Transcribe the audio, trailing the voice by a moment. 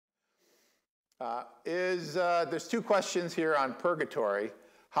There's two questions here on purgatory.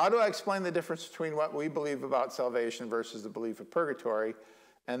 How do I explain the difference between what we believe about salvation versus the belief of purgatory?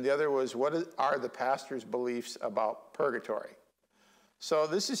 And the other was, what are the pastor's beliefs about purgatory? So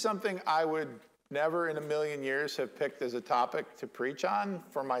this is something I would never in a million years have picked as a topic to preach on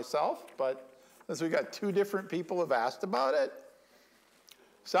for myself, but since we got two different people have asked about it,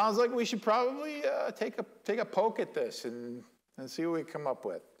 sounds like we should probably take a poke at this and see what we come up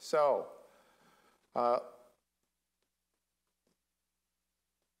with. So,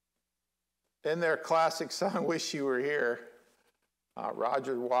 in their classic song, Wish You Were Here,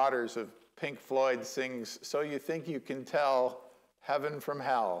 Roger Waters of Pink Floyd sings, "So you think you can tell heaven from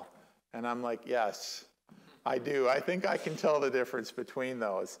hell?" And I'm like, yes, I do. I think I can tell the difference between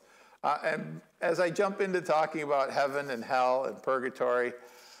those. And as I jump into talking about heaven and hell and purgatory,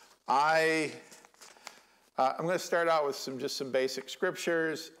 I'm going to start out with just some basic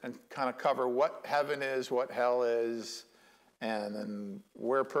scriptures and kind of cover what heaven is, what hell is, and then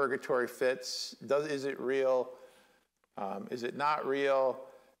where purgatory fits. Is it real? Is it not real?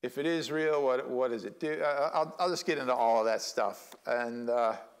 If it is real, what does it do? I'll just get into all of that stuff. And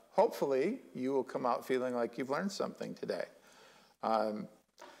hopefully you will come out feeling like you've learned something today.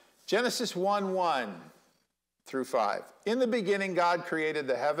 Genesis 1:1 through 5. In the beginning, God created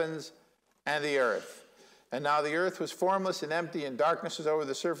the heavens and the earth. And now the earth was formless and empty, and darkness was over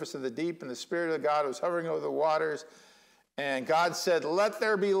the surface of the deep, and the Spirit of God was hovering over the waters. And God said, "Let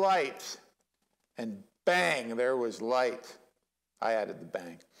there be light." And bang, there was light. I added the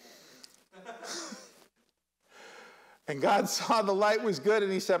bang. And God saw the light was good,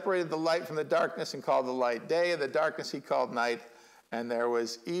 and he separated the light from the darkness and called the light day, and the darkness he called night. And there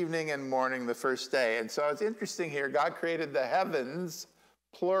was evening and morning the first day. And so it's interesting here. God created the heavens,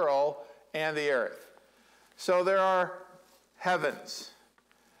 plural, and the earth. So there are heavens.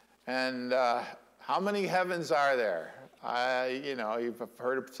 And how many heavens are there? You've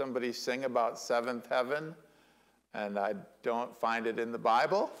heard somebody sing about seventh heaven, and I don't find it in the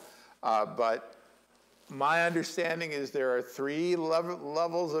Bible. But my understanding is there are three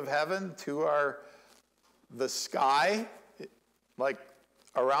levels of heaven. Two are the sky, like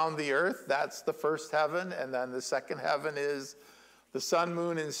around the earth. That's the first heaven. And then the second heaven is the sun,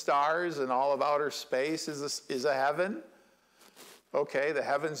 moon, and stars, and all of outer space is a heaven. Okay, the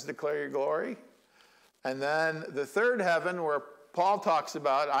heavens declare your glory. And then the third heaven, where Paul talks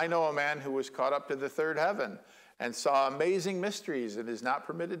about, I know a man who was caught up to the third heaven and saw amazing mysteries and is not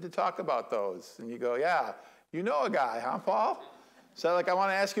permitted to talk about those. And you go, yeah, you know a guy, huh, Paul? So I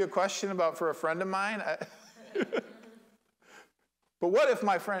want to ask you a question for a friend of mine. But what if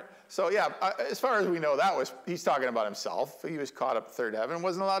my friend, as far as we know, he's talking about himself. He was caught up to third heaven and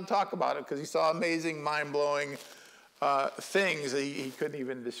wasn't allowed to talk about it because he saw amazing, mind-blowing things that he couldn't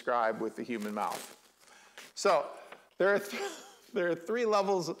even describe with the human mouth. So there are three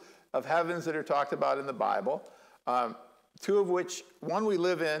levels of heavens that are talked about in the Bible, two of which, one we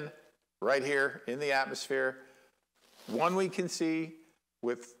live in right here in the atmosphere, one we can see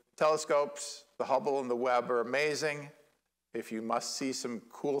with telescopes. The Hubble and the Webb are amazing. If you must see some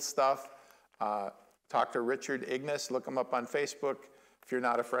cool stuff, talk to Richard Ignis, look him up on Facebook. If you're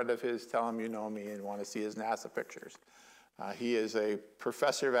not a friend of his, tell him you know me and want to see his NASA pictures. He is a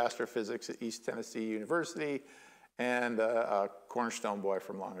professor of astrophysics at East Tennessee University and a Cornerstone boy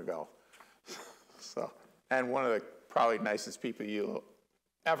from long ago. And one of the probably nicest people you'll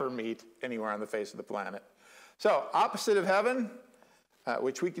ever meet anywhere on the face of the planet. So, opposite of heaven,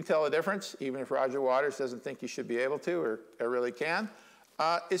 which we can tell the difference, even if Roger Waters doesn't think you should be able to or really can,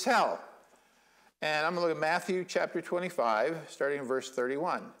 is hell. And I'm going to look at Matthew chapter 25, starting in verse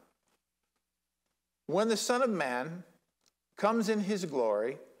 31. When the Son of Man comes in his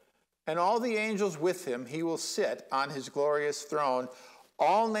glory, and all the angels with him, he will sit on his glorious throne.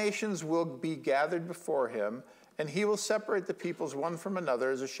 All nations will be gathered before him, and he will separate the peoples one from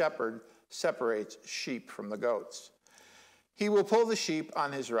another as a shepherd separates sheep from the goats. He will pull the sheep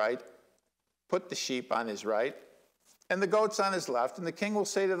on his right, put the sheep on his right, and the goats on his left. And the king will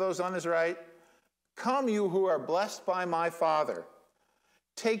say to those on his right, "Come, you who are blessed by my Father,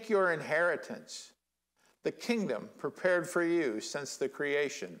 take your inheritance, the kingdom prepared for you since the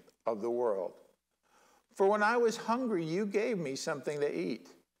creation of the world. For when I was hungry, you gave me something to eat.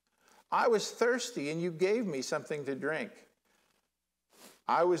 I was thirsty, and you gave me something to drink.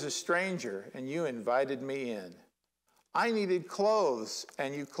 I was a stranger, and you invited me in. I needed clothes,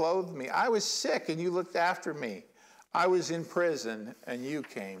 and you clothed me. I was sick, and you looked after me. I was in prison, and you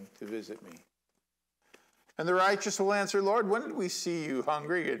came to visit me." And the righteous will answer, "Lord, when did we see you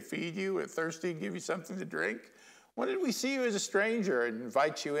hungry and feed you, and thirsty and give you something to drink? When did we see you as a stranger and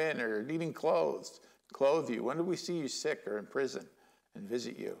invite you in, or needing clothes, clothe you? When did we see you sick or in prison and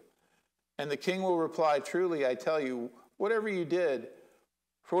visit you? And the king will reply, truly, I tell you, whatever you did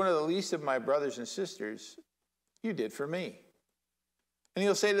for one of the least of my brothers and sisters, you did for me. And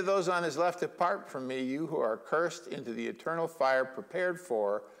he'll say to those on his left, depart from me, you who are cursed, into the eternal fire prepared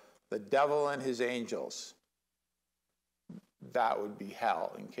for the devil and his angels. That would be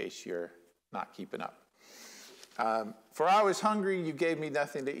hell, in case you're not keeping up. For I was hungry, you gave me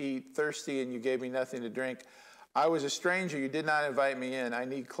nothing to eat, thirsty, and you gave me nothing to drink. I was a stranger, you did not invite me in. I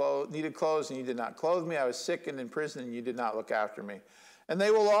needed clothes, and you did not clothe me. I was sick and in prison, and you did not look after me. And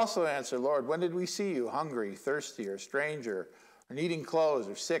they will also answer, Lord, when did we see you hungry, thirsty, or stranger, or needing clothes,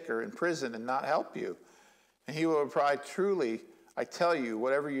 or sick, or in prison, and not help you? And he will reply, truly, I tell you,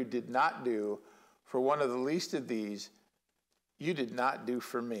 whatever you did not do for one of the least of these, you did not do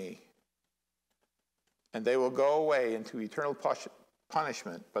for me. And they will go away into eternal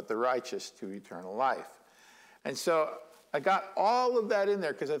punishment, but the righteous to eternal life. And so I got all of that in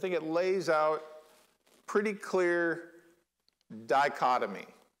there because I think it lays out pretty clear dichotomy.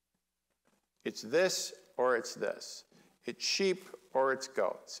 It's this or it's this. It's sheep or it's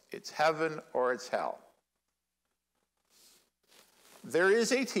goats. It's heaven or it's hell. There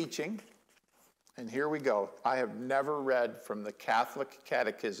is a teaching, and here we go. I have never read from the Catholic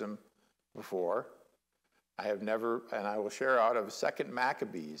Catechism before. I have never, and I will share out of 2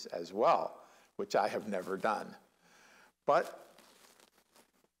 Maccabees as well, which I have never done. But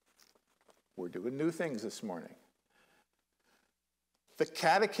we're doing new things this morning. The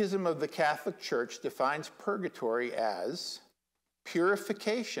Catechism of the Catholic Church defines purgatory as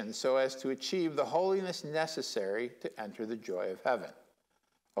purification so as to achieve the holiness necessary to enter the joy of heaven.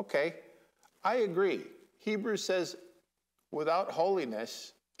 Okay, I agree. Hebrews says without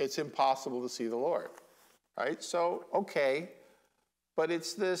holiness, it's impossible to see the Lord. Right? So, okay, but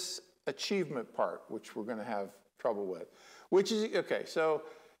it's this achievement part which we're going to have trouble with. Which is, okay, so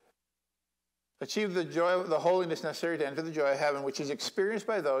achieve the joy, the holiness necessary to enter the joy of heaven, which is experienced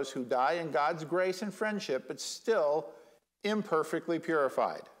by those who die in God's grace and friendship, but still imperfectly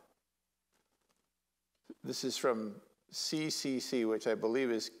purified. This is from CCC, which I believe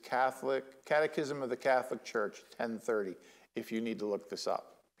is Catechism of the Catholic Church, 1030, if you need to look this up.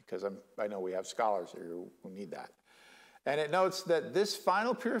 Because I know we have scholars here who need that. And it notes that this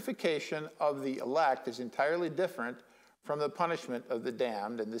final purification of the elect is entirely different from the punishment of the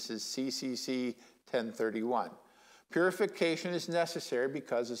damned, and this is CCC 1031. Purification is necessary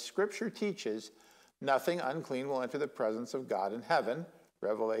because, as Scripture teaches, nothing unclean will enter the presence of God in heaven,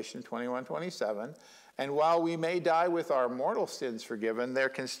 Revelation 21:27. And while we may die with our mortal sins forgiven, there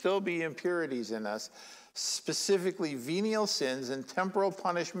can still be impurities in us, specifically venial sins and temporal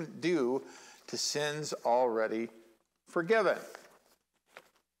punishment due to sins already forgiven.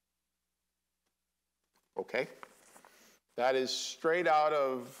 Okay? That is straight out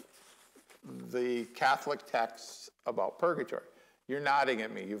of the Catholic texts about purgatory. You're nodding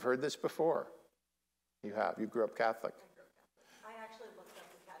at me. You've heard this before. You have. You grew up Catholic. I actually looked up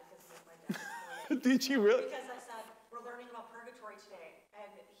the catechism with my dad this morning. Did you really? Because I said, we're learning about purgatory today.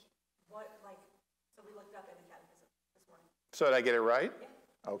 And so we looked up in the catechism this morning. So did I get it right?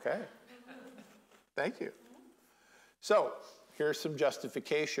 Yeah. Okay. Thank you. So here's some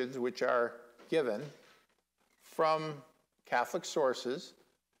justifications which are given from Catholic sources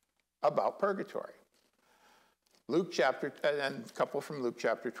about purgatory. Luke chapter, and a couple from Luke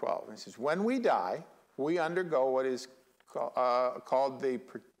chapter 12. It says, when we die, we undergo what is called the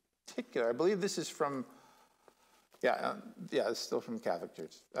particular, I believe this is from, it's still from Catholic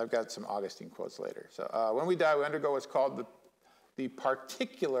Church. I've got some Augustine quotes later. So when we die, we undergo what's called the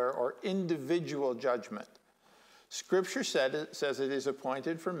particular or individual judgment. Scripture says it is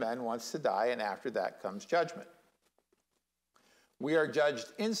appointed for men once to die, and after that comes judgment. We are judged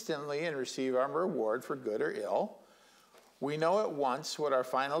instantly and receive our reward for good or ill. We know at once what our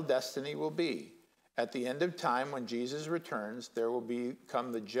final destiny will be. At the end of time, when Jesus returns, there will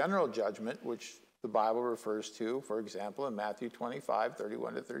become the general judgment, which the Bible refers to, for example, in Matthew 25,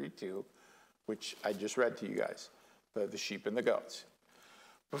 31 to 32, which I just read to you guys, the sheep and the goats.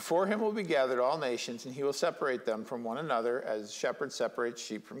 Before him will be gathered all nations, and he will separate them from one another as shepherds separate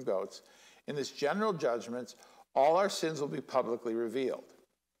sheep from goats. In this general judgment, all our sins will be publicly revealed.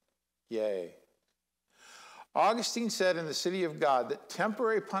 Yay. Augustine said in The City of God that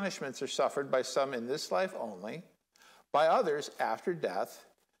temporary punishments are suffered by some in this life only, by others after death,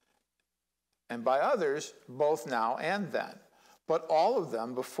 and by others both now and then, but all of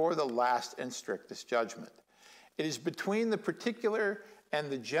them before the last and strictest judgment. It is between the particular and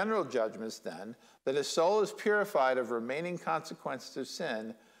the general judgments then, that his soul is purified of remaining consequences of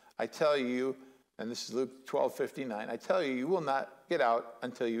sin, I tell you, and this is Luke 12:59, I tell you, you will not get out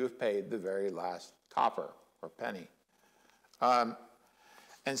until you have paid the very last copper or penny.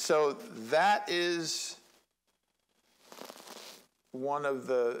 And so that is one of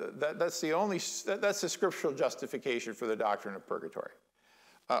that's the scriptural justification for the doctrine of purgatory.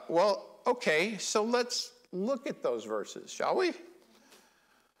 Well, okay, so let's look at those verses, shall we?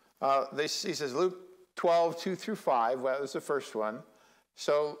 He says Luke 12, 2 through 5, well, that was the first one.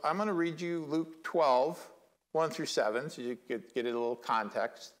 So I'm going to read you Luke 12, 1 through 7, so you get a little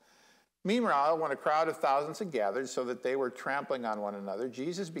context. Meanwhile, when a crowd of thousands had gathered so that they were trampling on one another,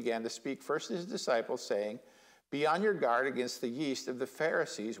 Jesus began to speak first to his disciples, saying, be on your guard against the yeast of the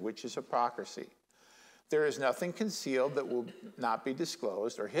Pharisees, which is hypocrisy. There is nothing concealed that will not be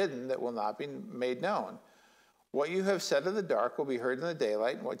disclosed, or hidden that will not be made known. What you have said in the dark will be heard in the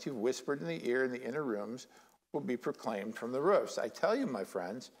daylight, and what you've whispered in the ear in the inner rooms will be proclaimed from the roofs. I tell you, my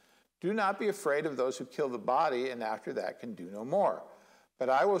friends, do not be afraid of those who kill the body, and after that can do no more. But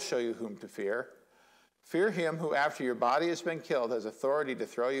I will show you whom to fear. Fear him who, after your body has been killed, has authority to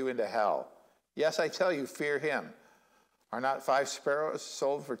throw you into hell. Yes, I tell you, fear him. Are not 5 sparrows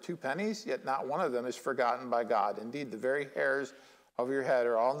sold for 2 pennies? Yet not one of them is forgotten by God. Indeed, the very hairs of your head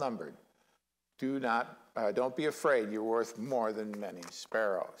are all numbered. Don't be afraid. You're worth more than many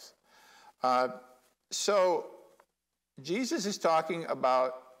sparrows. So Jesus is talking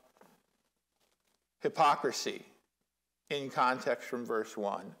about hypocrisy in context from verse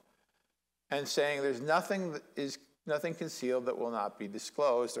 1 and saying there's nothing concealed that will not be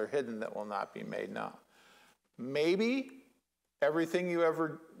disclosed or hidden that will not be made known. Maybe everything you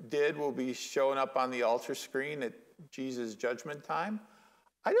ever did will be showing up on the altar screen at Jesus' judgment time.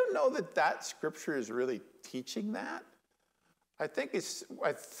 I don't know that scripture is really teaching that. I think as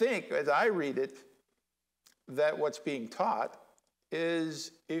I read it, that what's being taught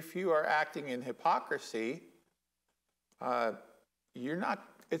is if you are acting in hypocrisy,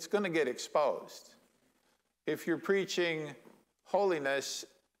 it's going to get exposed. If you're preaching holiness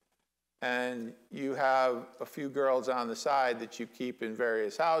and you have a few girls on the side that you keep in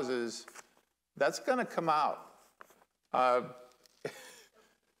various houses, that's going to come out.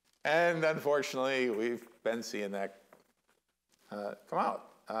 And unfortunately, we've been seeing that come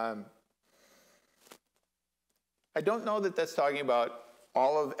out. I don't know that that's talking about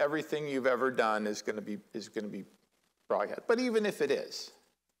all of everything you've ever done is going to be broadcast. But even if it is,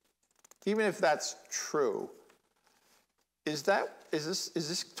 even if that's true, is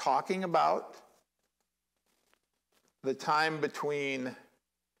this talking about the time between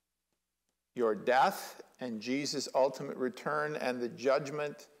your death and Jesus' ultimate return and the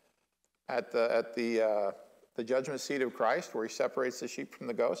judgment at the judgment seat of Christ, where he separates the sheep from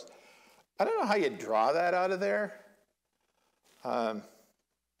the goats? I don't know how you draw that out of there.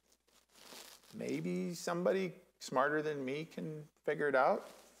 Maybe somebody smarter than me can figure it out,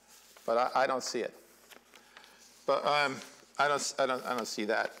 but I don't see it. But I don't see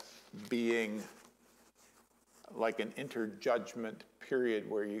that being like an interjudgment period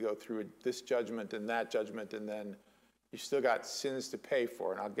where you go through this judgment and that judgment, and then you still got sins to pay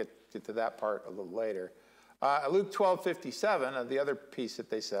for. And I'll get to that part a little later. Luke 12:57, the other piece that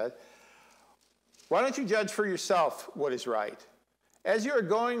they said, why don't you judge for yourself what is right? As you are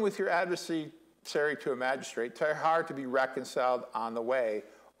going with your adversary to a magistrate, try hard to be reconciled on the way,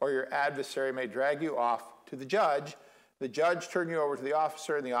 or your adversary may drag you off to the judge turn you over to the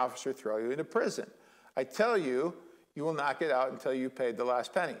officer, and the officer throw you into prison. I tell you, you will not get out until you paid the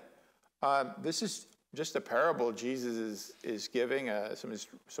last penny. This is just a parable Jesus is giving,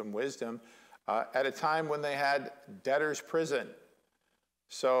 some wisdom, at a time when they had debtor's prison.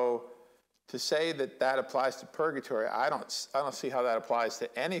 So to say that applies to purgatory, I don't see how that applies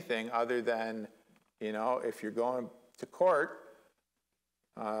to anything other than, if you're going to court,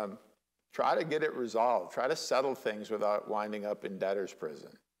 try to get it resolved. Try to settle things without winding up in debtor's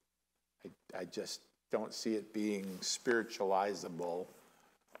prison. I just don't see it being spiritualizable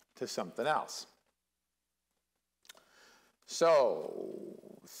to something else. So,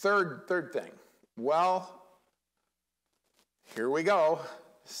 third thing. Well, here we go.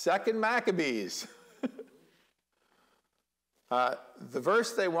 2 Maccabees. The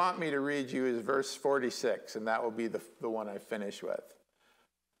verse they want me to read you is verse 46, and that will be the one I finish with.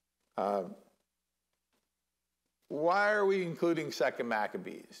 Why are we including 2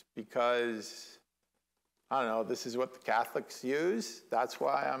 Maccabees? Because, I don't know, this is what the Catholics use. That's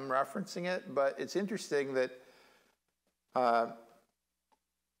why I'm referencing it. But it's interesting that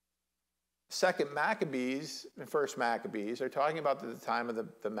Second Maccabees and First Maccabees are talking about the time of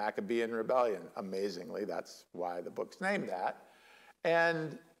the Maccabean rebellion. Amazingly, that's why the book's named that.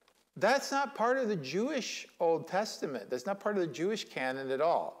 And that's not part of the Jewish Old Testament. That's not part of the Jewish canon at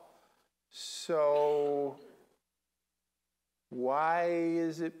all. So why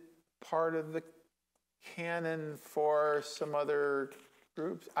is it part of the canon for some other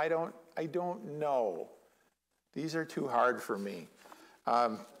groups? I don't know. These are too hard for me.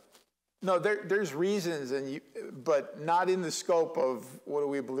 No, there's reasons, but not in the scope of what do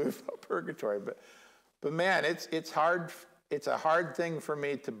we believe about purgatory. But man, it's hard. It's a hard thing for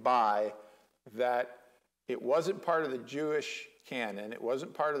me to buy that it wasn't part of the Jewish canon. It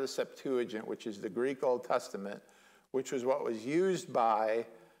wasn't part of the Septuagint, which is the Greek Old Testament, which was what was used by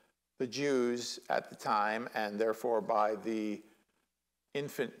the Jews at the time, and therefore by the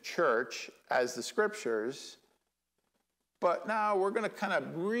infant church as the scriptures. But now we're going to kind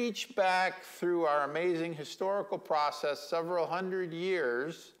of reach back through our amazing historical process, several hundred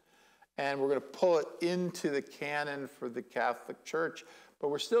years, and we're going to pull it into the canon for the Catholic Church. But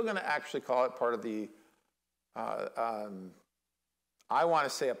we're still going to actually call it part of the, I want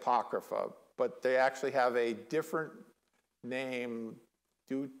to say Apocrypha, but they actually have a different name,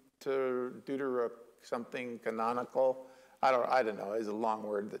 Deutero something canonical. I don't know. It's a long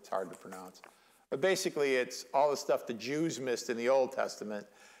word that's hard to pronounce. But basically, it's all the stuff the Jews missed in the Old Testament,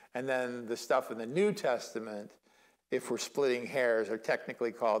 and then the stuff in the New Testament, if we're splitting hairs, are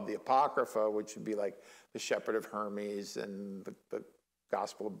technically called the Apocrypha, which would be like the Shepherd of Hermes and the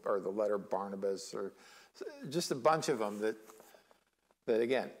Gospel or the letter of Barnabas, or just a bunch of them that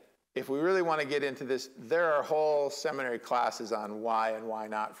again, if we really want to get into this, there are whole seminary classes on why and why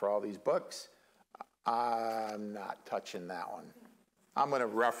not for all these books. I'm not touching that one. I'm going to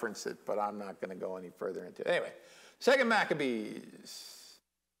reference it, but I'm not going to go any further into it. Anyway, 2 Maccabees,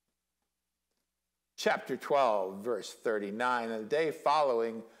 chapter 12, verse 39. On the day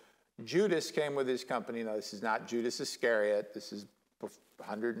following, Judas came with his company. Now, this is not Judas Iscariot. This is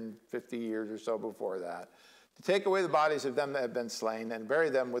 150 years or so before that. To take away the bodies of them that had been slain and bury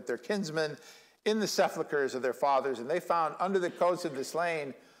them with their kinsmen in the sepulchres of their fathers. And they found under the coats of the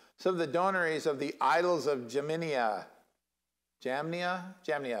slain some of the donaries of the idols of Jamnia,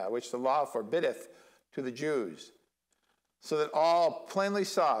 which the law forbiddeth to the Jews, so that all plainly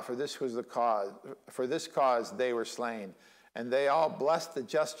saw, for this cause they were slain. And they all blessed the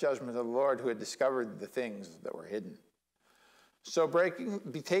just judgment of the Lord, who had discovered the things that were hidden. So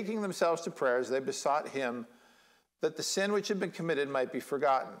betaking themselves to prayers, they besought him that the sin which had been committed might be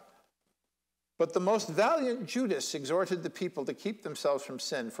forgotten. But the most valiant Judas exhorted the people to keep themselves from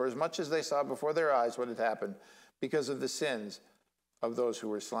sin, for as much as they saw before their eyes what had happened because of the sins of those who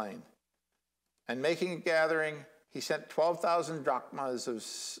were slain. And making a gathering, he sent 12,000 drachms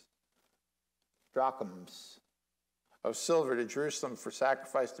of silver to Jerusalem for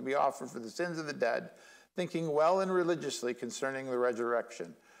sacrifice to be offered for the sins of the dead, thinking well and religiously concerning the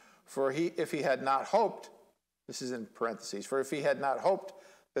resurrection. For if he had not hoped, this is in parentheses, for if he had not hoped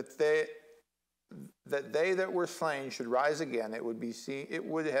that they that were slain should rise again, it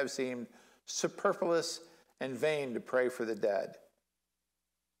would have seemed superfluous and vain to pray for the dead.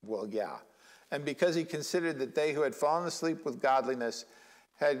 Well, yeah. And because he considered that they who had fallen asleep with godliness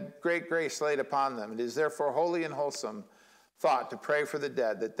had great grace laid upon them, it is therefore holy and wholesome thought to pray for the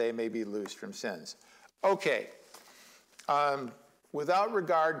dead, that they may be loosed from sins. Okay. Without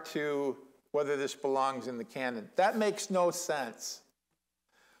regard to whether this belongs in the canon, that makes no sense.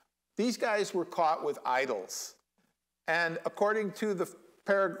 These guys were caught with idols. And according to the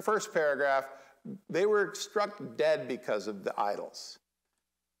first paragraph, they were struck dead because of the idols.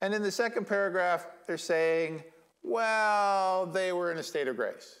 And in the second paragraph, they're saying, well, they were in a state of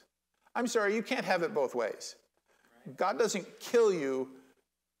grace. I'm sorry, you can't have it both ways. God doesn't kill you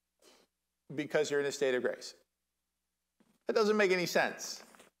because you're in a state of grace. That doesn't make any sense.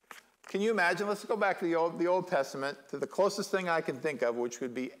 Can you imagine? Let's go back to the Old Testament, to the closest thing I can think of, which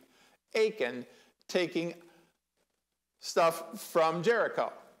would be Achan taking stuff from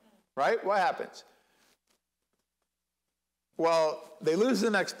Jericho, right? What happens? Well, they lose the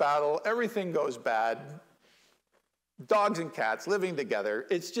next battle. Everything goes bad. Dogs and cats living together.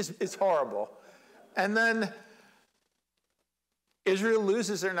 It's horrible. And then Israel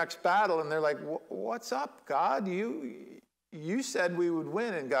loses their next battle, and they're like, what's up, God? You said we would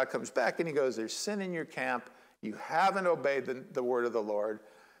win. And God comes back, and he goes, there's sin in your camp. You haven't obeyed the word of the Lord.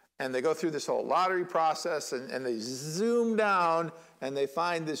 And they go through this whole lottery process, and they zoom down, and they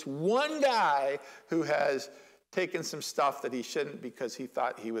find this one guy who has taken some stuff that he shouldn't because he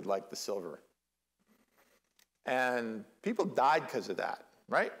thought he would like the silver. And people died because of that,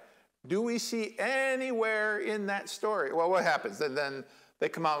 right? Do we see anywhere in that story? Well, what happens? Then they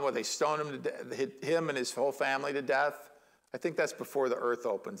come out and they stone him to death, hit him and his whole family to death. I think that's before the earth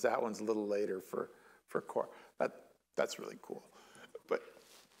opens. That one's a little later for Korah. That's really cool. But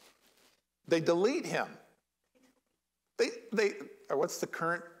they delete him. Or what's the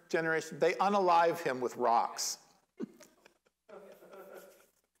current generation? They unalive him with rocks.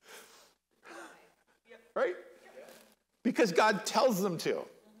 Right? Because God tells them to.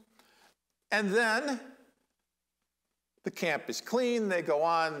 And then the camp is clean. They go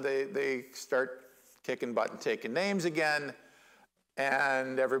on. They start kicking butt and taking names again.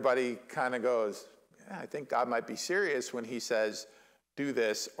 And everybody kind of goes, yeah, I think God might be serious when he says, do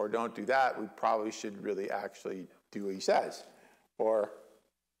this or don't do that. We probably should really actually do what he says. Or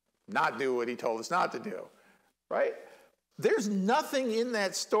not do what he told us not to do. Right? There's nothing in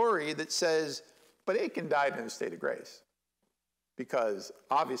that story that says, but Achan died in a state of grace. Because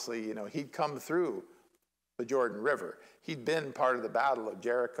obviously, you know, he'd come through the Jordan River. He'd been part of the Battle of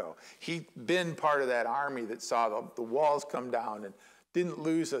Jericho. He'd been part of that army that saw the walls come down and didn't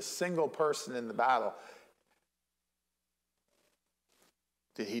lose a single person in the battle.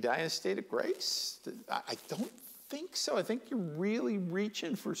 Did he die in a state of grace? I don't think so. I think you're really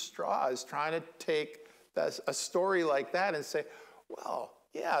reaching for straws, trying to take a story like that and say, well,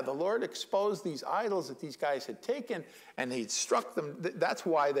 yeah, the Lord exposed these idols that these guys had taken, and he'd struck them. That's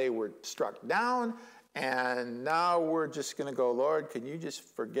why they were struck down. And now we're just going to go, Lord, can you just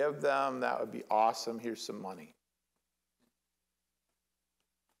forgive them? That would be awesome. Here's some money.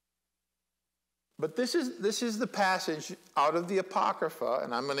 But this is the passage out of the Apocrypha,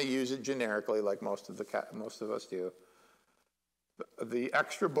 and I'm going to use it generically like most of us do. The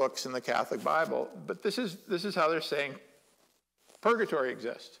extra books in the Catholic Bible. But this is how they're saying Purgatory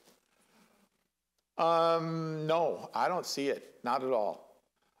exists. No, I don't see it. Not at all.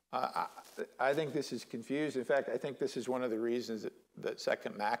 I think this is confused. In fact, I think this is one of the reasons that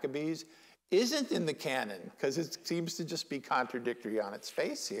Second Maccabees isn't in the canon, because it seems to just be contradictory on its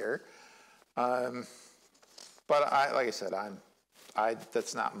face here. But like I said,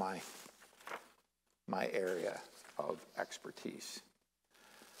 that's not my area of expertise.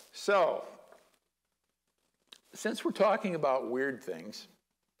 So, since we're talking about weird things,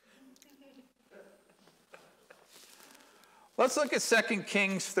 let's look at 2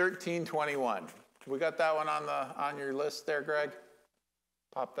 Kings 13:21. We got that one on your list there, Greg?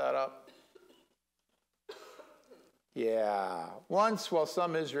 Pop that up. Yeah. Once, while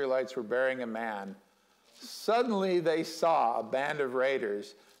some Israelites were burying a man, suddenly they saw a band of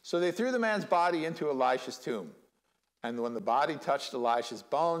raiders. So they threw the man's body into Elisha's tomb. And when the body touched Elisha's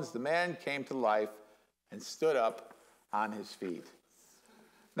bones, the man came to life and stood up on his feet.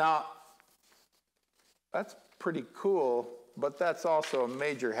 Now, that's pretty cool, but that's also a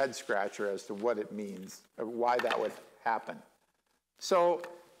major head scratcher as to what it means, or why that would happen. So,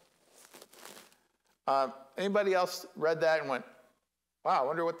 anybody else read that and went, wow, I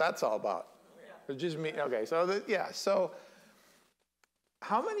wonder what that's all about? Yeah. Just me. Okay, so so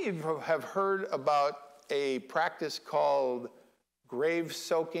how many of you have heard about a practice called grave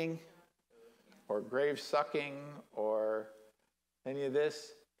soaking or grave sucking or any of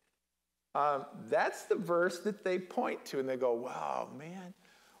this? That's the verse that they point to, and they go, wow, man,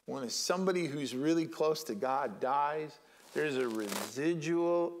 when somebody who's really close to God dies, there's a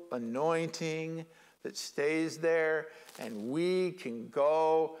residual anointing that stays there, and we can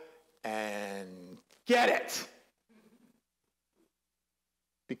go and get it.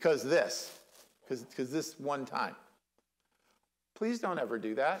 Because this one time. Please don't ever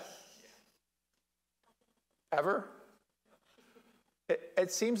do that. Ever.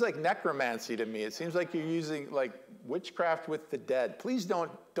 It seems like necromancy to me. It seems like you're using like witchcraft with the dead. Please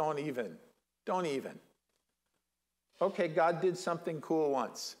don't even. Okay, God did something cool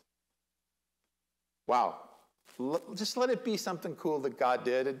once. Wow. Just let it be something cool that God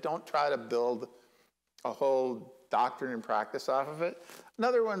did, and don't try to build a whole doctrine and practice off of it.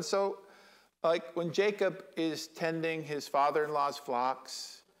 Another one, so like when Jacob is tending his father-in-law's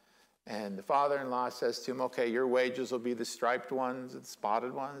flocks, and the father-in-law says to him, okay, your wages will be the striped ones and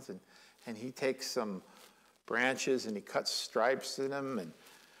spotted ones, and he takes some branches and he cuts stripes in them and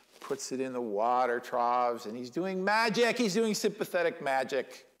puts it in the water troughs, and he's doing magic. He's doing sympathetic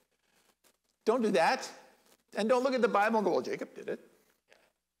magic. Don't do that. And don't look at the Bible and go, well, Jacob did it.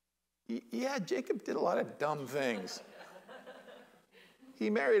 Yeah, Jacob did a lot of dumb things. He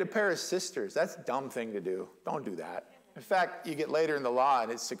married a pair of sisters. That's a dumb thing to do. Don't do that. In fact, you get later in the law,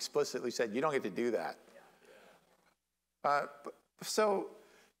 and it's explicitly said you don't get to do that. So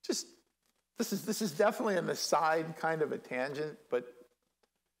just, this is definitely an aside, kind of a tangent, but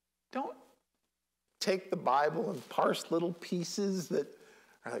don't take the Bible and parse little pieces that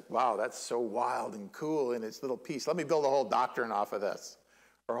are like, wow, that's so wild and cool in its little piece. Let me build a whole doctrine off of this,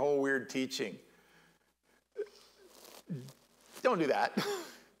 or a whole weird teaching. Don't do that.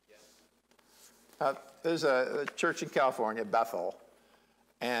 There's a church in California, Bethel,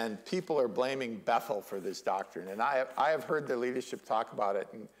 and people are blaming Bethel for this doctrine. And I have heard the leadership talk about it,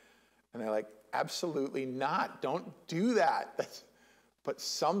 and they're like, absolutely not. Don't do that. But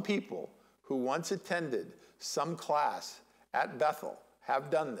some people who once attended some class at Bethel have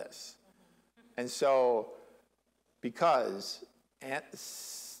done this. And so, because Aunt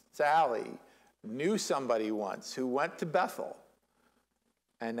Sally knew somebody once who went to Bethel,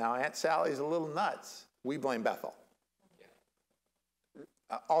 and now Aunt Sally's a little nuts, we blame Bethel.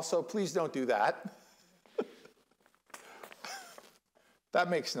 Yeah. Also, please don't do that. That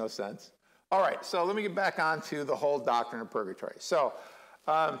makes no sense. All right, so let me get back on to the whole doctrine of purgatory. So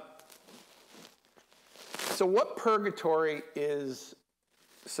what purgatory is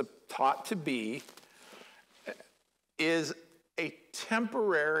taught to be is a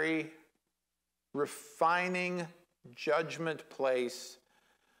temporary refining judgment place,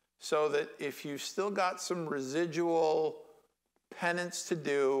 so that if you've still got some residual penance to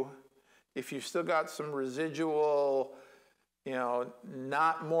do, if you've still got some residual,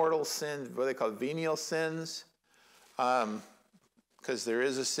 not mortal sins, what they call venial sins, because there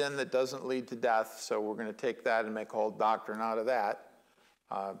is a sin that doesn't lead to death, so we're going to take that and make a whole doctrine out of that.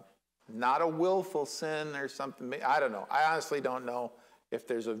 Not a willful sin or something. I don't know. I honestly don't know if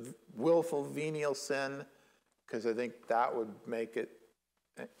there's a willful venial sin, because I think that would make it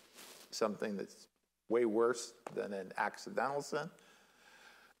something that's way worse than an accidental sin.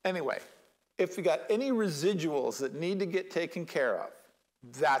 Anyway, if we got any residuals that need to get taken care of,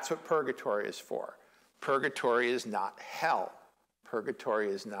 that's what purgatory is for. Purgatory is not hell. Purgatory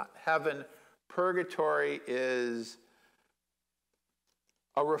is not heaven. Purgatory is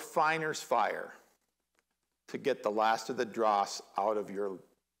a refiner's fire to get the last of the dross out of your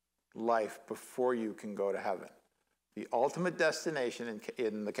life before you can go to heaven. The ultimate destination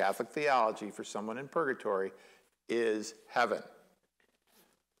in the Catholic theology for someone in purgatory is heaven.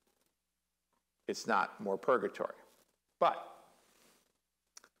 It's not more purgatory. But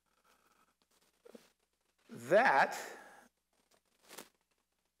that,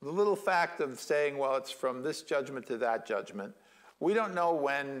 the little fact of saying, well, it's from this judgment to that judgment, we don't know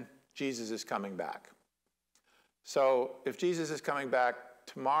when Jesus is coming back. So if Jesus is coming back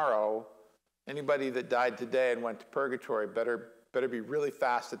tomorrow, anybody that died today and went to purgatory better be really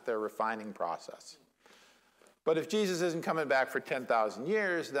fast at their refining process. But if Jesus isn't coming back for 10,000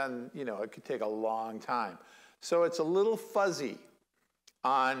 years, then, it could take a long time. So it's a little fuzzy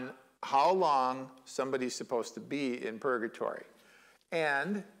on how long somebody's supposed to be in purgatory.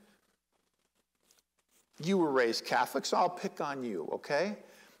 And you were raised Catholic, so I'll pick on you, okay?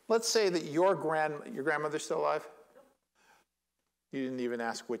 Let's say that your grandmother's still alive? You didn't even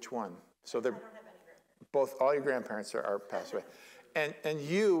ask which one. So they're all your grandparents are passed away. And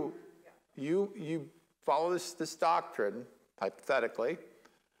you follow this doctrine, hypothetically,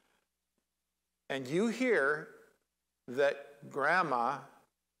 and you hear that grandma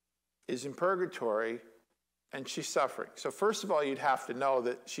is in purgatory and she's suffering. So first of all, you'd have to know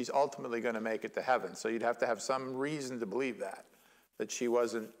that she's ultimately going to make it to heaven. So you'd have to have some reason to believe that she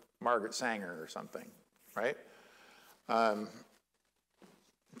wasn't Margaret Sanger or something, right?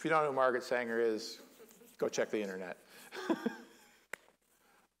 If you don't know who Margaret Sanger is, go check the internet.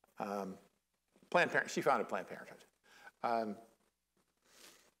 Planned Parenthood. She founded Planned Parenthood.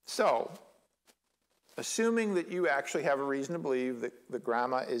 So, assuming that you actually have a reason to believe that the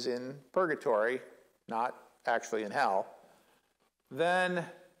grandma is in purgatory, not actually in hell, then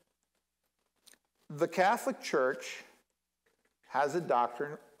the Catholic Church has a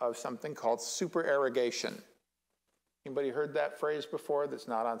doctrine of something called supererogation. Anybody heard that phrase before that's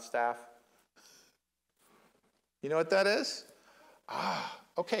not on staff? You know what that is?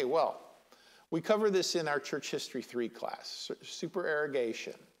 Okay, well, we cover this in our Church History 3 class.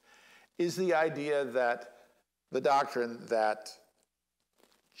 Supererogation is the idea that the doctrine that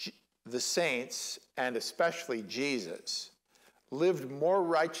the saints, and especially Jesus, lived more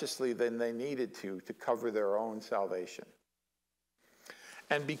righteously than they needed to cover their own salvation.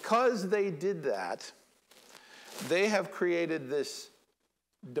 And because they did that, they have created this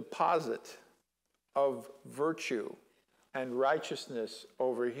deposit of virtue and righteousness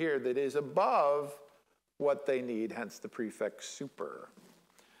over here that is above what they need, hence the prefix super.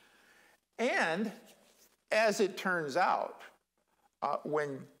 And as it turns out,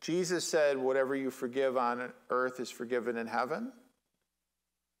 when Jesus said, whatever you forgive on earth is forgiven in heaven,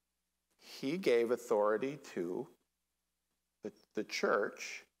 he gave authority to the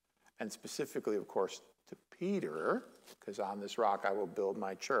church, and specifically, of course, to Peter, because on this rock I will build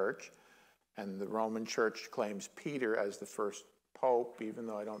my church. And the Roman Church claims Peter as the first pope, even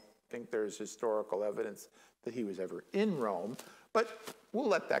though I don't think there's historical evidence that he was ever in Rome. But we'll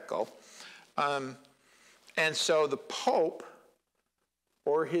let that go. And so the Pope,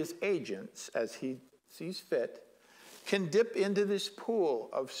 or his agents, as he sees fit, can dip into this pool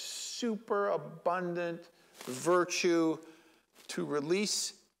of super abundant virtue to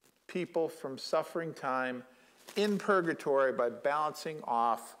release people from suffering time in purgatory by balancing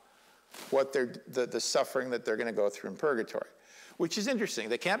off what the suffering that they're going to go through in purgatory, which is interesting.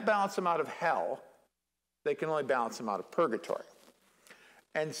 They can't balance them out of hell. They can only balance them out of purgatory.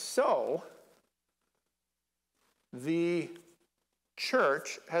 And so the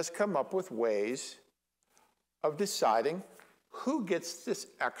church has come up with ways of deciding who gets this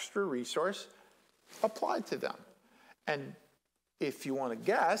extra resource applied to them. And if you want to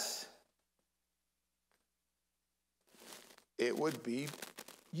guess, it would be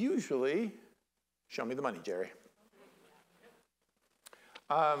usually, show me the money, Jerry.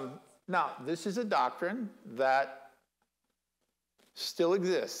 Now, this is a doctrine that still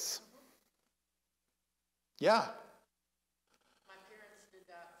exists. Yeah. My parents did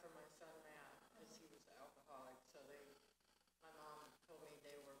that for my son Matt because he was alcoholic. So my mom told me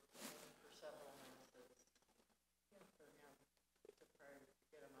they were paying for several masses for him to pray to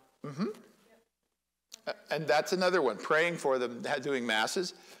get him out. Mm-hmm. And that's another one, praying for them, doing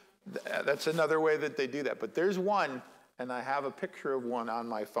masses. That's another way that they do that. But there's one, and I have a picture of one on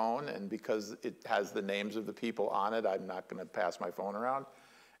my phone, and because it has the names of the people on it, I'm not going to pass my phone around.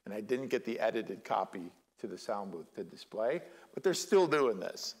 And I didn't get the edited copy to the sound booth to display, but they're still doing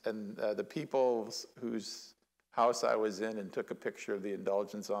this. And the people whose house I was in and took a picture of the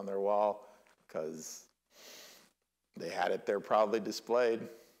indulgence on their wall, because they had it there proudly displayed.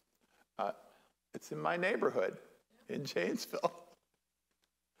 It's in my neighborhood in Janesville.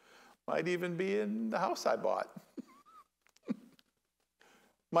 Might even be in the house I bought.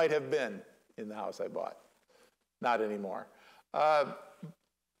 Might have been in the house I bought. Not anymore.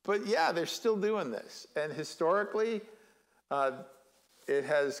 But yeah, they're still doing this. And historically, it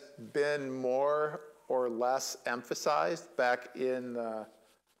has been more or less emphasized. Back in the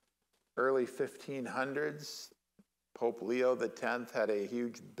early 1500s, Pope Leo X had a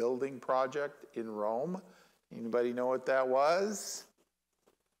huge building project in Rome. Anybody know what that was?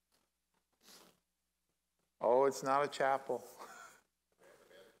 Oh, it's not a chapel.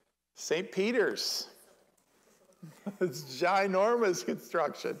 St. Peter's. It's ginormous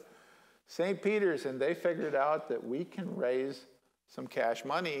construction. St. Peter's, and they figured out that we can raise some cash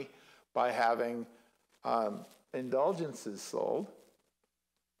money by having indulgences sold.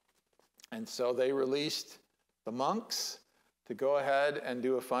 And so they released the monks to go ahead and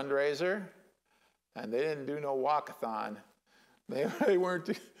do a fundraiser, and they didn't do no walkathon. They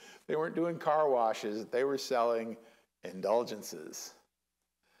weren't doing car washes. They were selling indulgences.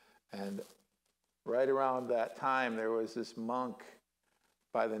 And right around that time, there was this monk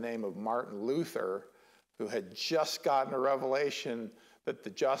by the name of Martin Luther who had just gotten a revelation that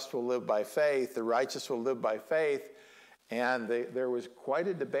the just will live by faith, the righteous will live by faith, and there was quite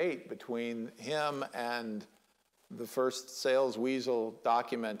a debate between him and the first sales weasel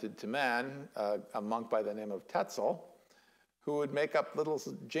documented to man, a monk by the name of Tetzel, who would make up little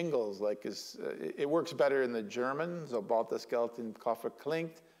jingles like it works better in the German, sobald das Geld im Koffer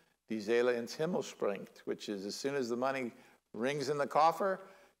klingt, die Seele ins Himmel springt, which is as soon as the money rings in the coffer,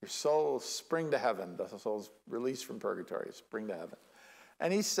 your soul will spring to heaven. The soul's released from purgatory, spring to heaven.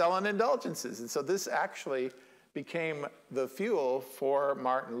 And he's selling indulgences. And so this actually became the fuel for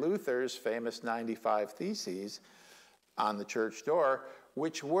Martin Luther's famous 95 Theses on the church door,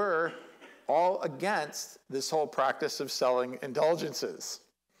 which were all against this whole practice of selling indulgences.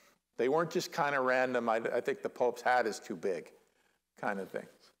 They weren't just kind of random, I think the Pope's hat is too big kind of things.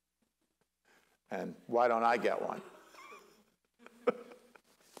 And why don't I get one?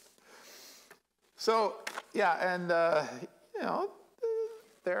 So, yeah, and,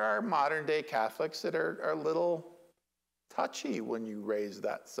 there are modern day Catholics that are a little touchy when you raise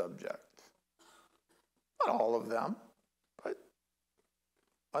that subject. Not all of them, but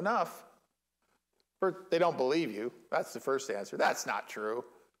enough. They don't believe you. That's the first answer. That's not true.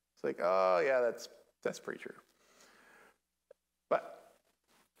 It's like, oh, yeah, that's pretty true. But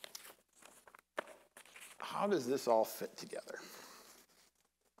how does this all fit together?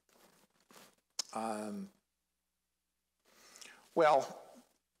 Well,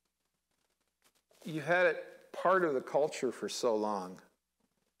 you had it part of the culture for so long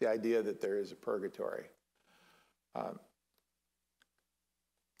the idea that there is a purgatory.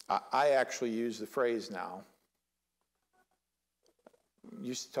 I actually use the phrase now.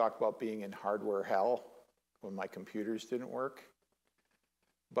 Used to talk about being in hardware hell when my computers didn't work.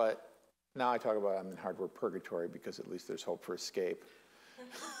 But now I talk about I'm in hardware purgatory because at least there's hope for escape.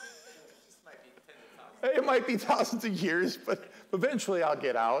 It might be thousands of years, but eventually I'll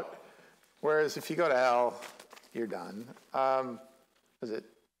get out. Whereas if you go to hell, you're done. Is it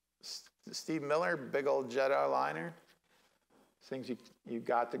Steve Miller, big old Jedi liner? Things you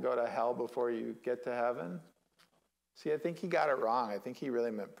got to go to hell before you get to heaven. See, I think he got it wrong. I think he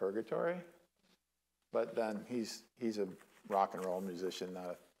really meant purgatory. But then he's a rock and roll musician, not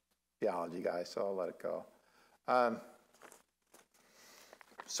a theology guy, so I'll let it go.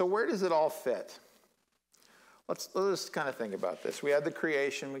 So where does it all fit? Let's kind of think about this. We had the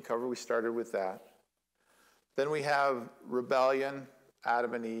creation we started with that. Then we have rebellion,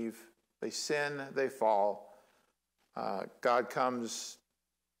 Adam and Eve. They sin, they fall. God comes,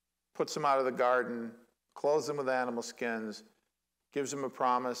 puts them out of the garden, clothes them with animal skins, gives them a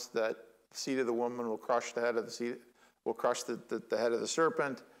promise that the seed of the woman will crush the head of the head of the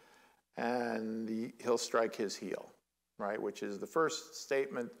serpent, and he'll strike his heel, right? Which is the first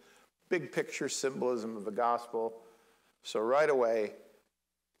statement, big picture symbolism of the gospel. So right away,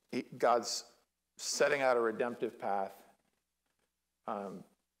 God's setting out a redemptive path.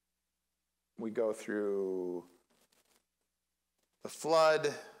 We go through the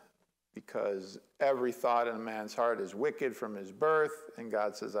flood because every thought in a man's heart is wicked from his birth, and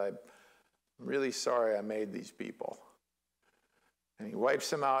God says, I'm really sorry I made these people. And he wipes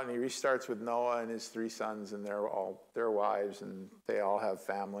them out, and he restarts with Noah and his 3 sons and their wives, and they all have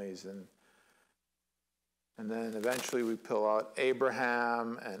families. And then eventually we pull out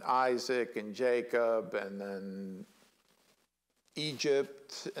Abraham and Isaac and Jacob, and then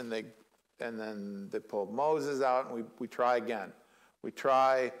Egypt, and then they pull Moses out, and we try again. We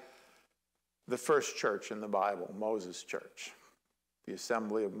try the first church in the Bible, Moses' church, the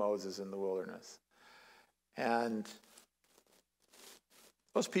assembly of Moses in the wilderness. And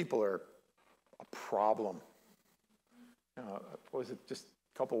those people are a problem. What was it, just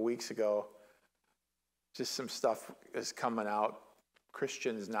a couple weeks ago, just some stuff is coming out,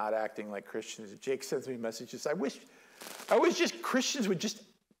 Christians not acting like Christians. Jake sends me messages, I wish just Christians would just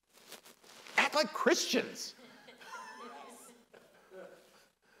act like Christians.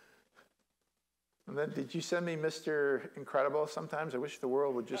 And then, did you send me Mr. Incredible sometimes? I wish the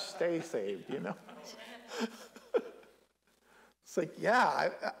world would just stay saved, It's like, yeah,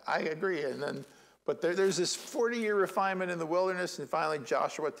 I agree. And then, but there's this 40-year refinement in the wilderness, and finally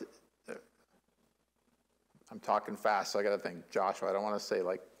Joshua, I'm talking fast, so I got to think Joshua. I don't want to say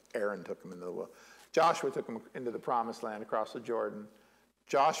like Aaron took him into the wilderness. Joshua took him into the promised land across the Jordan.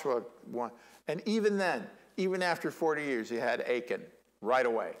 Joshua won. And even then, even after 40 years, he had Achan right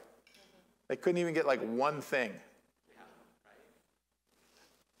away. They couldn't even get like one thing.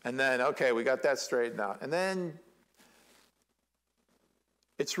 And then, okay, we got that straightened out. And then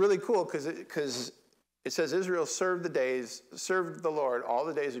it's really cool because it says Israel served the Lord all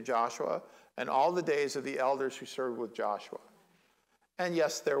the days of Joshua and all the days of the elders who served with Joshua. And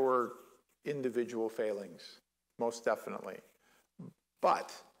yes, there were individual failings, most definitely.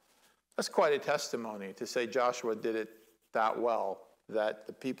 But that's quite a testimony to say Joshua did it that well, that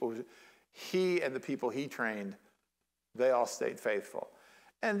the people he and the people he trained, they all stayed faithful.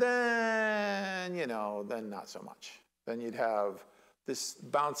 And then, then not so much. Then you'd have this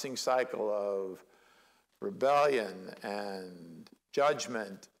bouncing cycle of rebellion and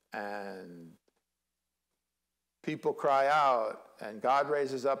judgment, and people cry out, and God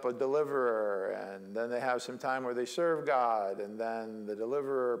raises up a deliverer, and then they have some time where they serve God, and then the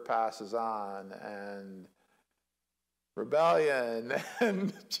deliverer passes on, and rebellion,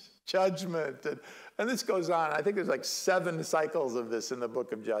 and judgment, and this goes on. I think there's like 7 cycles of this in the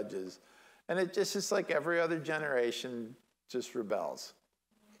book of Judges. And it's like every other generation just rebels.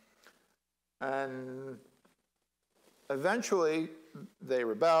 And eventually they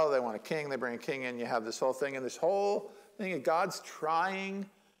rebel, they want a king, they bring a king in, you have this whole thing, and this whole thing of God's trying.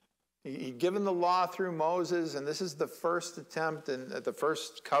 He'd given the law through Moses, and this is the first attempt at the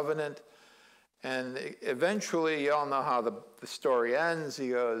first covenant. And eventually, you all know how the story ends. He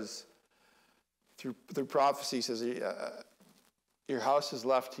goes, through prophecy, he says, your house is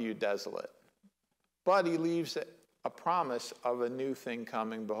left to you desolate. But he leaves a promise of a new thing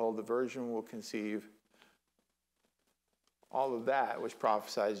coming. Behold, the virgin will conceive. All of that was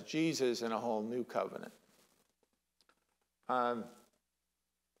prophesied as Jesus in a whole new covenant.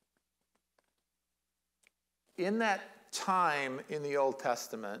 In that time in the Old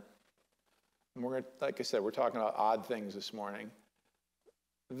Testament, and we're, like I said, we're talking about odd things this morning,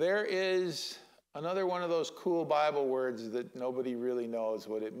 there is another one of those cool Bible words that nobody really knows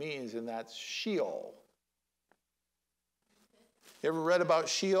what it means, and that's Sheol. You ever read about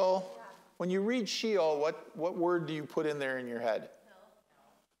Sheol? Yeah. When you read Sheol, what word do you put in there in your head? Hell.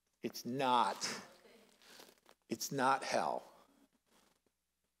 It's not. Okay. It's not hell.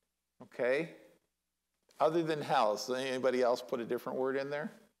 Okay? Other than hell, does anybody else put a different word in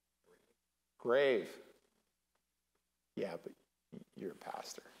there? Grave. Yeah, but you're a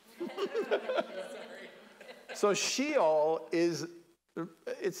pastor. So Sheol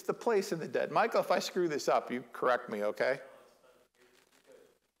it's the place of the dead. Michael, if I screw this up, you correct me, okay?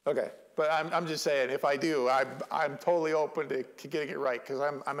 Okay, but I'm just saying, if I do, I'm totally open to getting it right, because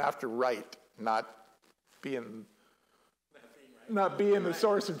I'm after right, not being the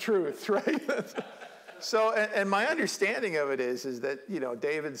source of truth, right? So, and my understanding of it is that, you know,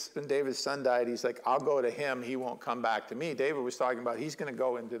 when David's son died, he's like, I'll go to him, he won't come back to me. David was talking about he's going to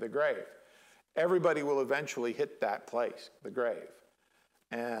go into the grave. Everybody will eventually hit that place, the grave.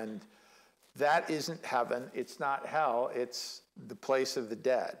 And that isn't heaven, it's not hell, it's the place of the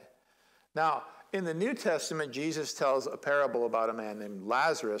dead. Now, in the New Testament, Jesus tells a parable about a man named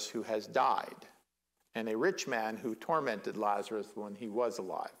Lazarus who has died, and a rich man who tormented Lazarus when he was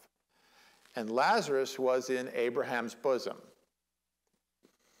alive. And Lazarus was in Abraham's bosom.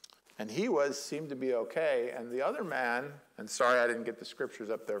 And he seemed to be okay. And the other man, and sorry I didn't get the scriptures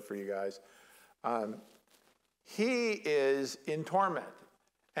up there for you guys, he is in torment.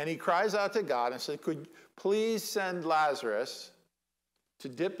 And he cries out to God and says, could please send Lazarus to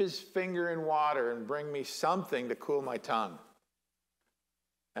dip his finger in water and bring me something to cool my tongue?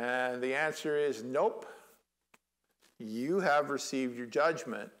 And the answer is, nope. You have received your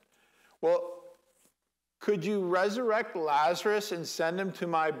judgment. Well, could you resurrect Lazarus and send him to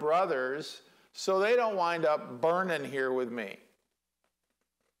my brothers so they don't wind up burning here with me?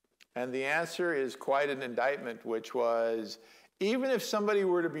 And the answer is quite an indictment, which was, even if somebody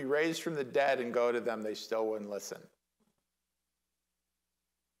were to be raised from the dead and go to them, they still wouldn't listen.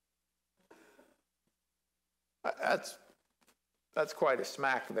 That's quite a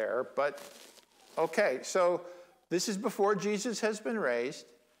smack there, but okay, so this is before Jesus has been raised.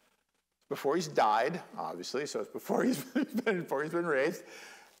 Before he's died, obviously, so it's before he's been raised.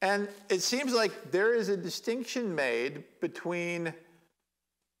 And it seems like there is a distinction made between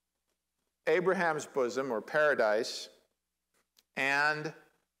Abraham's bosom, or paradise, and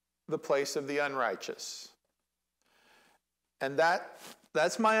the place of the unrighteous. And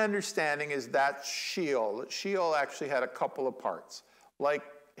that's my understanding, is that Sheol. Sheol actually had a couple of parts, like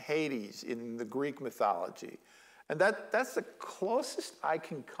Hades in the Greek mythology. And that's the closest I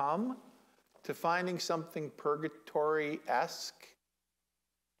can come to finding something purgatory-esque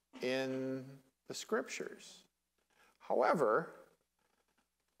in the scriptures. However,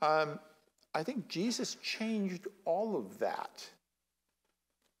 I think Jesus changed all of that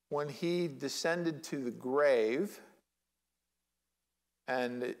when he descended to the grave,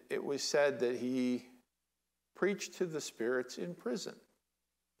 and it was said that he preached to the spirits in prison.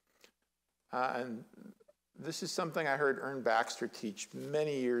 And this is something I heard Ern Baxter teach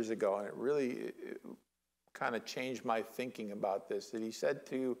many years ago, and it really kind of changed my thinking about this, that he said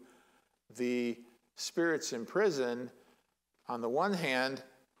to the spirits in prison, on the one hand,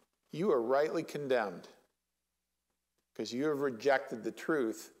 you are rightly condemned because you have rejected the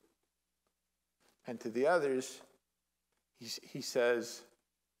truth. And to the others, he says,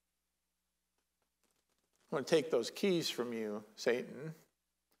 I'm going to take those keys from you, Satan,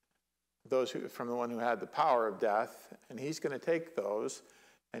 from the one who had the power of death, and he's going to take those,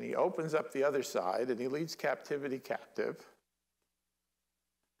 and he opens up the other side, and he leads captivity captive.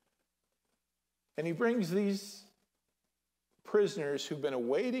 And he brings these prisoners who've been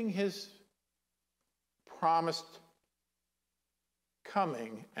awaiting his promised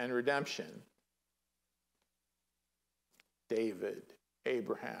coming and redemption. David,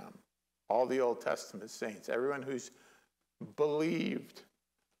 Abraham, all the Old Testament saints, everyone who's believed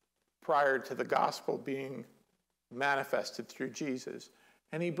prior to the gospel being manifested through Jesus.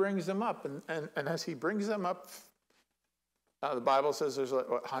 And he brings them up. And as he brings them up, the Bible says there's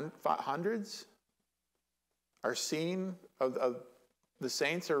hundreds are seen of the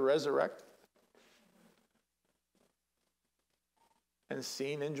saints are resurrected and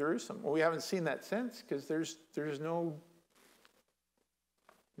seen in Jerusalem. Well, we haven't seen that since because there's no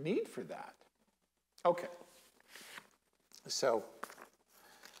need for that. Okay. So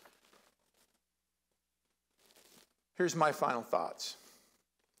here's my final thoughts.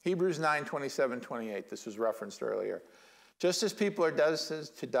 Hebrews 9, 27, 28. This was referenced earlier. Just as people are destined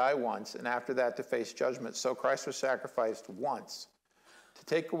to die once, and after that to face judgment, so Christ was sacrificed once to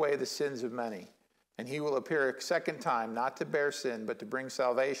take away the sins of many. And he will appear a second time, not to bear sin, but to bring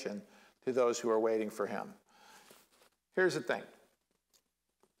salvation to those who are waiting for him. Here's the thing.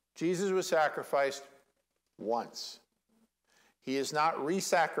 Jesus was sacrificed once. He is not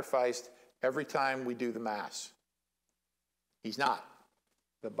re-sacrificed every time we do the Mass. He's not.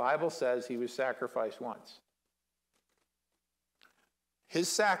 The Bible says he was sacrificed once. His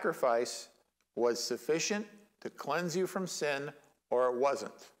sacrifice was sufficient to cleanse you from sin, or it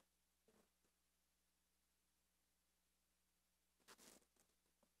wasn't.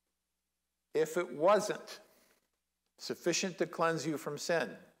 If it wasn't sufficient to cleanse you from sin,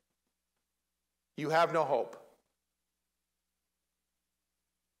 you have no hope.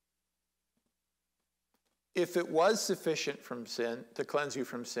 If it was sufficient from sin to cleanse you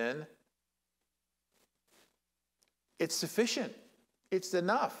from sin, it's sufficient. It's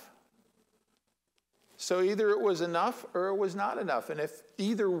enough. So either it was enough or it was not enough. And if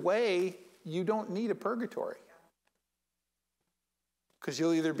either way, you don't need a purgatory. Because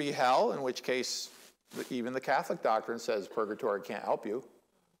you'll either be hell, in which case even the Catholic doctrine says purgatory can't help you,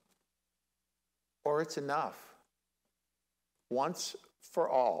 or it's enough. Once for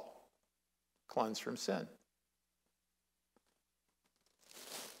all, cleansed from sin.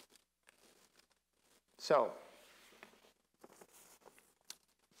 So,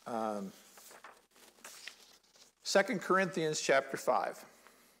 2 Corinthians chapter 5,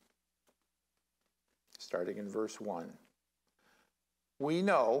 starting in verse 1. We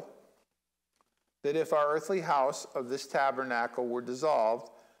know that if our earthly house of this tabernacle were dissolved,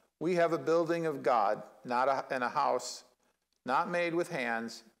 we have a building of God, and a house not made with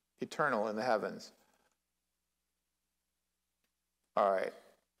hands, eternal in the heavens. All right.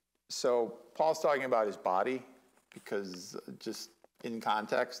 So Paul's talking about his body, because just in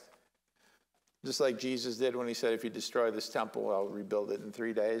context, just like Jesus did when he said, if you destroy this temple, I'll rebuild it in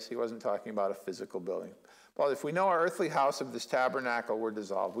 3 days. He wasn't talking about a physical building. Well, if we know our earthly house of this tabernacle were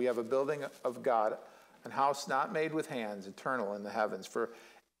dissolved, we have a building of God, a house not made with hands, eternal in the heavens. For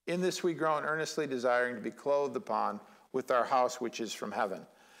in this we groan, earnestly desiring to be clothed upon with our house which is from heaven.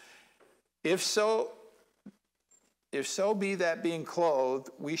 If so be that being clothed,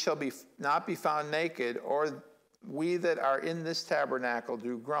 we shall not be found naked, or we that are in this tabernacle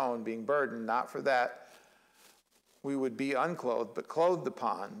do groan, being burdened, not for that we would be unclothed, but clothed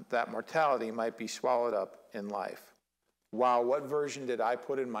upon, that mortality might be swallowed up in life. Wow, what version did I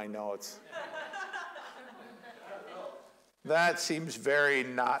put in my notes? That seems very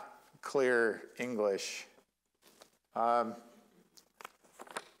not clear English.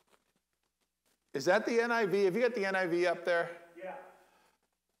 Is that the NIV? Have you got the NIV up there? Yeah.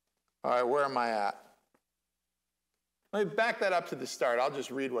 All right, where am I at? Let me back that up to the start. I'll just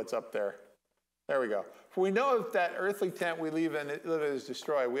read what's up there. There we go. For we know if that earthly tent we live in is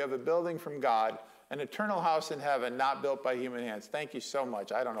destroyed, we have a building from God, an eternal house in heaven, not built by human hands. Thank you so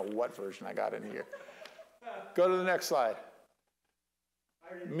much. I don't know what version I got in here. Go to the next slide.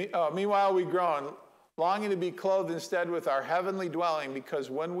 Meanwhile, we groan, longing to be clothed instead with our heavenly dwelling, because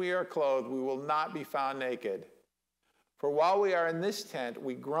when we are clothed, we will not be found naked. For while we are in this tent,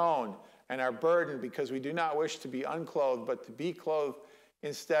 we groan and are burdened, because we do not wish to be unclothed, but to be clothed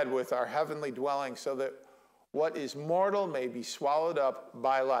instead with our heavenly dwelling, so that what is mortal may be swallowed up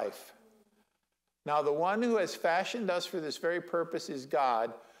by life. Now the one who has fashioned us for this very purpose is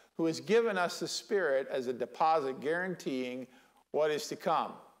God, who has given us the Spirit as a deposit guaranteeing what is to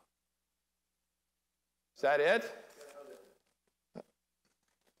come. Is that it?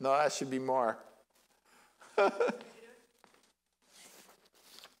 No, that should be more.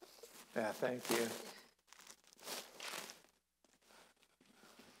 Yeah, thank you.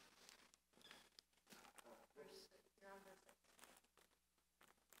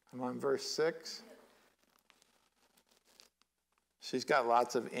 I'm on verse 6. She's got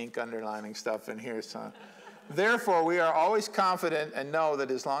lots of ink underlining stuff in here, son. Therefore, we are always confident and know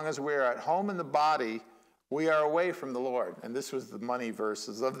that as long as we are at home in the body, we are away from the Lord. And this was the money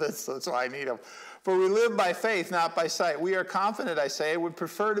verses of this, so that's why I need them. For we live by faith, not by sight. We are confident, I say, would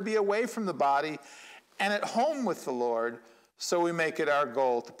prefer to be away from the body and at home with the Lord, so we make it our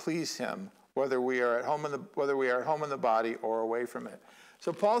goal to please him, whether we are at home in the body or away from it.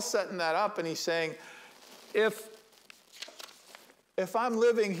 So Paul's setting that up, and he's saying, if I'm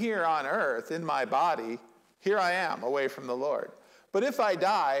living here on earth in my body, here I am away from the Lord. But if I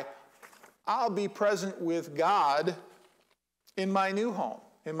die, I'll be present with God in my new home,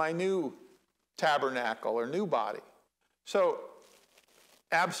 in my new tabernacle or new body. So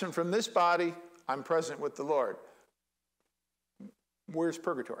absent from this body, I'm present with the Lord. Where's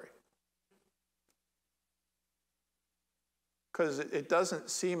purgatory? Because it doesn't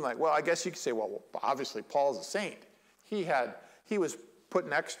seem like, well, I guess you could say, well, obviously Paul's a saint. He was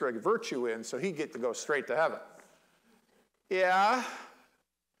putting extra virtue in, so he'd get to go straight to heaven. Yeah,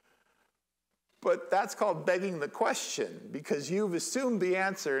 but that's called begging the question, because you've assumed the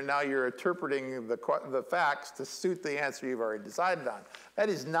answer, and now you're interpreting the facts to suit the answer you've already decided on. That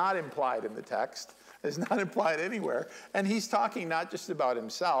is not implied in the text. It's not implied anywhere. And he's talking not just about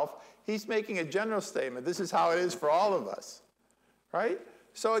himself. He's making a general statement. This is how it is for all of us. Right?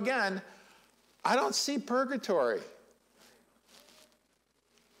 So again, I don't see purgatory.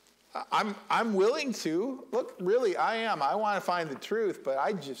 I'm willing to. Look, really, I am. I want to find the truth, but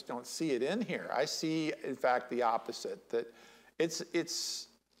I just don't see it in here. I see, in fact, the opposite, that it's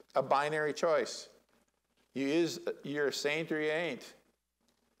a binary choice. You're a saint or you ain't.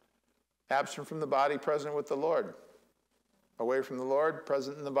 Absent from the body, present with the Lord. Away from the Lord,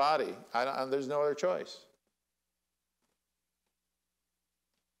 present in the body. There's no other choice.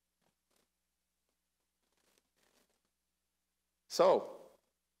 So,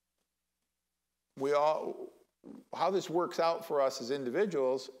 how this works out for us as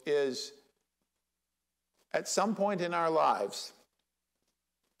individuals is, at some point in our lives,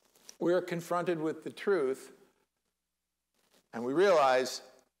 we are confronted with the truth, and we realize,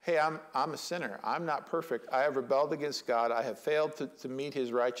 hey, I'm a sinner. I'm not perfect. I have rebelled against God. I have failed to meet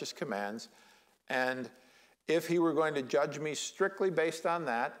his righteous commands. And if he were going to judge me strictly based on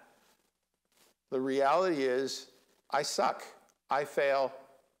that, the reality is I suck. I fail.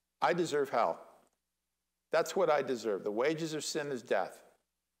 I deserve hell. That's what I deserve. The wages of sin is death.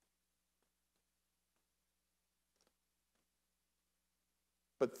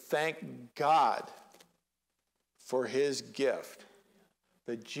 But thank God for his gift,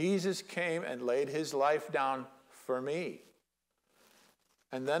 that Jesus came and laid his life down for me.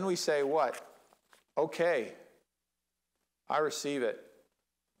 And then we say what? Okay, I receive it.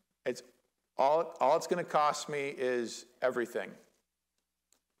 It's all it's going to cost me is everything.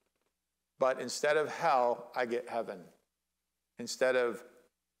 But instead of hell, I get heaven. Instead of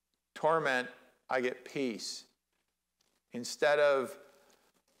torment, I get peace. Instead of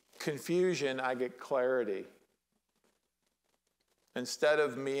confusion, I get clarity. Instead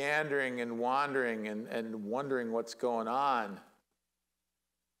of meandering and wandering and wondering what's going on,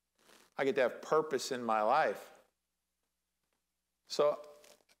 I get to have purpose in my life. So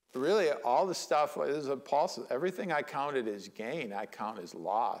really, all the stuff, this is what Paul says, everything I counted as gain, I count as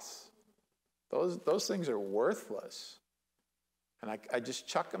loss. Those things are worthless. And I just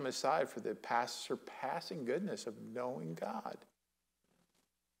chuck them aside for the surpassing goodness of knowing God.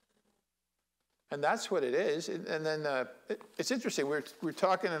 And that's what it is. And then it's interesting. We're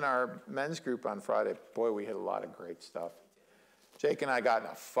talking in our men's group on Friday. Boy, we had a lot of great stuff. Jake and I got in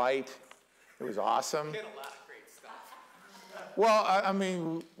a fight. It was awesome. We had a lot of great stuff. Well, I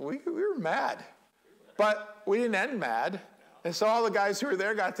mean, we were mad. But we didn't end mad. And so all the guys who were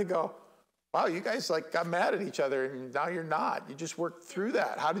there got to go, wow, you guys got mad at each other, and now you're not. You just worked through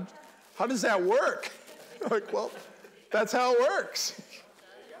that. How does that work? Like, well, that's how it works.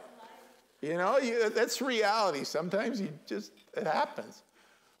 You know, that's reality. Sometimes it happens.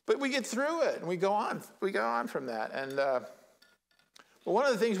 But we get through it, and we go on. We go on from that. And but one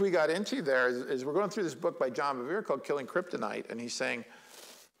of the things we got into there is we're going through this book by John Bevere called Killing Kryptonite, and he's saying,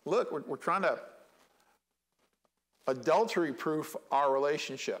 look, we're trying to adultery-proof our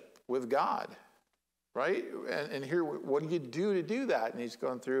relationship with God, right? And here, what do you do to do that? And he's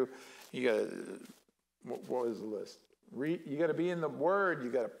going through, what was the list? You got to be in the Word,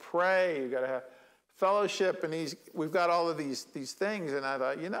 you got to pray, you got to have fellowship, and we've got all of these things. And I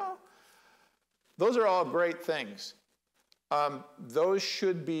thought, those are all great things. Those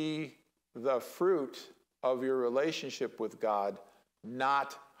should be the fruit of your relationship with God,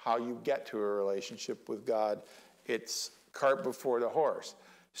 not how you get to a relationship with God. It's cart before the horse.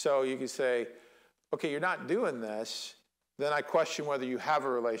 So you could say, okay, you're not doing this, then I question whether you have a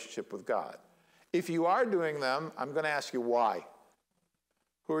relationship with God. If you are doing them, I'm going to ask you why.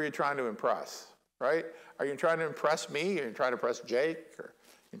 Who are you trying to impress, right? Are you trying to impress me? Are you trying to impress Jake? Or are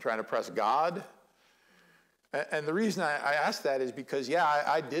you trying to impress God? And the reason I ask that is because,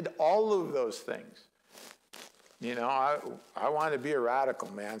 I did all of those things. I wanted to be a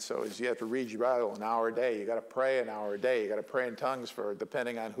radical, man. So you have to read your Bible an hour a day. You got to pray an hour a day. You got to pray in tongues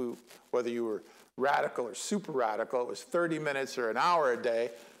depending on whether you were radical or super radical. It was 30 minutes or an hour a day.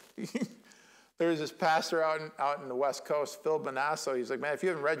 There was this pastor out in the West Coast, Phil Bonasso. He's like, man, if you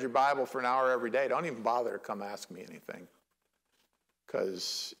haven't read your Bible for an hour every day, don't even bother to come ask me anything.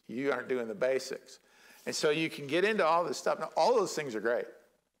 because you aren't doing the basics. And so you can get into all this stuff. Now, all those things are great.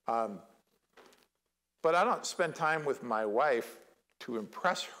 But I don't spend time with my wife to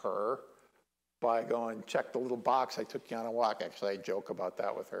impress her by going, check the little box, I took you on a walk. Actually, I joke about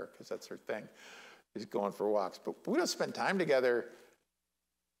that with her because that's her thing, is going for walks. But we don't spend time together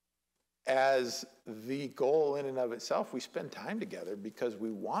as the goal in and of itself. We spend time together because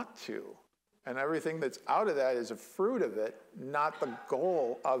we want to. And everything that's out of that is a fruit of it, not the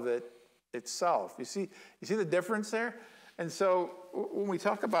goal of it itself. You see the difference there? And so when we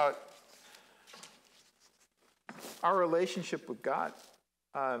talk about our relationship with God,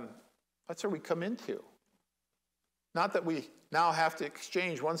 that's where we come into. Not that we now have to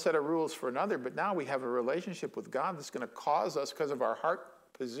exchange one set of rules for another, but now we have a relationship with God that's going to cause us, because of our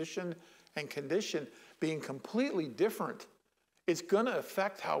heart position and condition being completely different. It's going to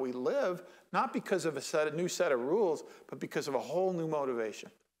affect how we live, not because of a new set of rules, but because of a whole new motivation.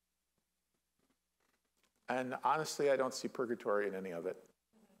 And honestly, I don't see purgatory in any of it.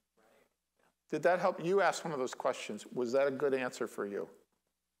 Did that help? You asked one of those questions. Was that a good answer for you?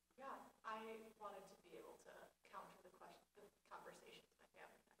 Yeah, I wanted to be able to counter the conversations my family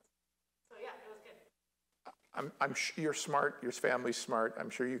has. So yeah, it was good. I'm sure you're smart. Your family's smart. I'm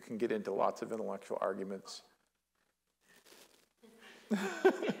sure you can get into lots of intellectual arguments.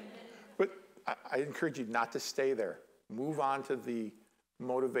 But I encourage you not to stay there. Move on to the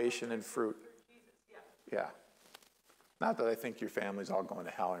motivation and fruit. Yeah. Not that I think your family's all going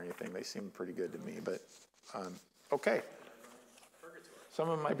to hell or anything. They seem pretty good to me, but okay. Some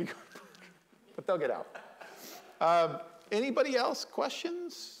of them might be going to purgatory, but they'll get out. Anybody else?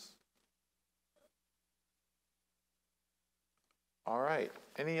 Questions? All right.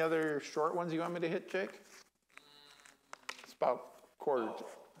 Any other short ones you want me to hit, Jake? It's about quarter. I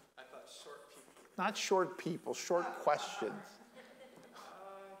thought short people. Not short people, short questions. I can't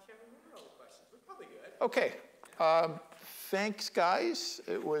remember all the questions. We're probably good. Okay. Thanks, guys.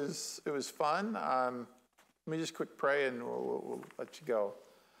 It was fun. Let me just quick pray and we'll let you go.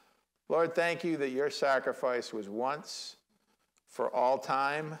 Lord, thank you that your sacrifice was once for all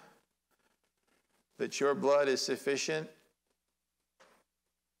time, that your blood is sufficient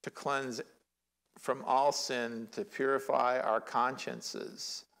to cleanse from all sin, to purify our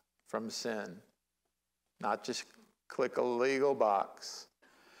consciences from sin, not just click a legal box.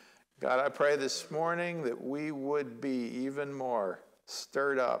 God, I pray this morning that we would be even more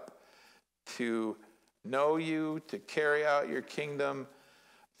stirred up to know you, to carry out your kingdom,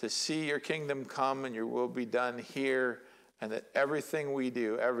 to see your kingdom come and your will be done here, and that everything we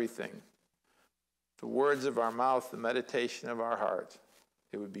do, everything, the words of our mouth, the meditation of our heart,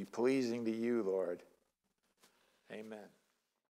 it would be pleasing to you, Lord. Amen.